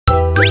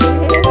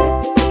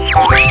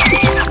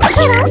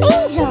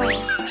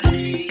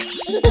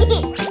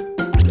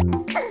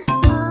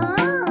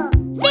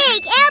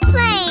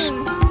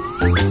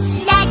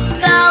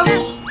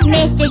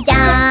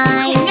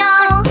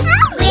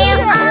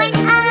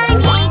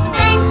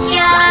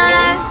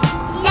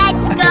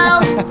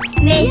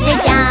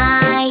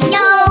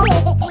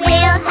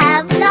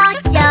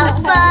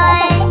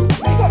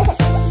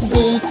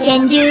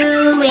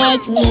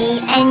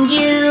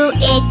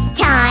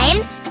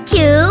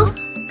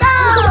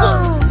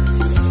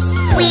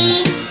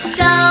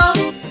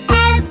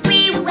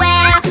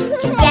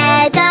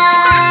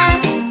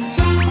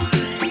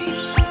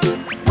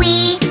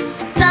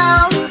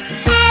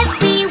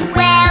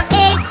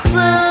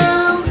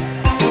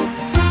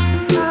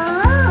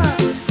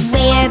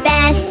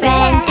best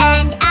friend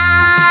and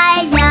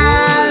I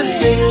love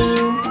you.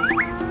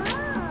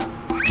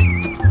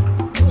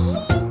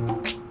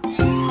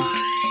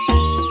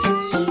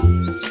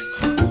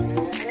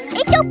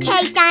 It's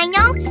okay,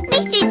 Dino.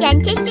 Mr.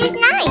 Dentist is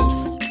nice.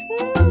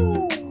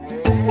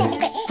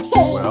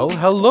 Well,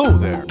 hello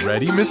there.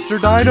 Ready, Mr.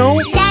 Dino?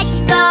 Let's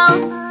go,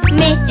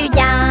 Mr.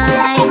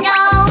 Dino.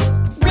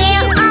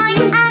 We're on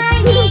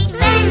an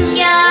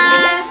adventure.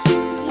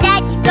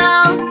 Let's go,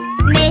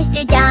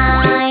 Mr.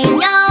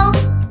 Dino.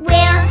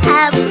 We'll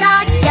have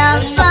lots of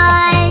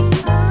fun.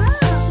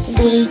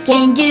 We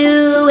can do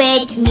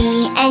it, me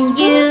and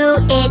you.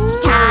 It's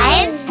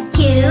time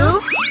to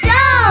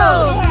go.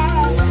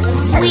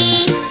 We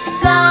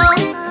go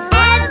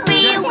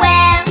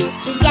everywhere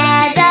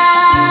together.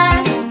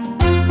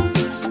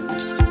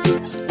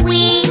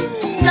 We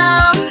go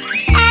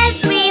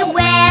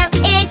everywhere,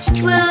 it's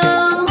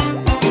true.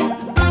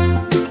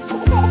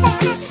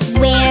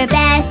 We're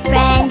best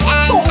friends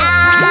and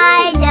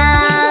I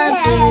love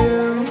you.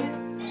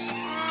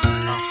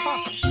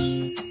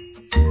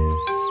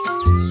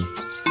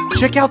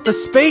 Check out the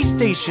space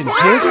station,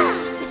 kids.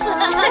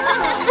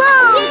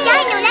 Whoa,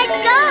 Dino, let's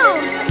go.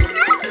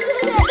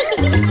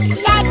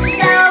 Let's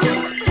go,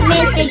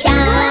 Mr.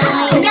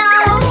 Dino.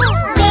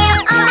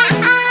 We're on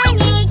an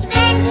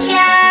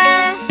adventure.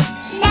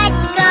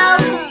 Let's go,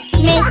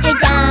 Mr.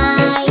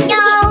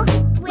 Dino.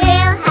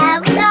 We'll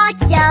have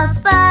lots of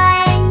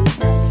fun.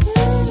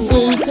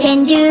 We can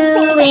do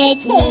it,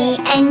 me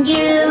and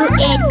you.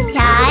 It's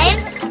time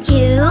to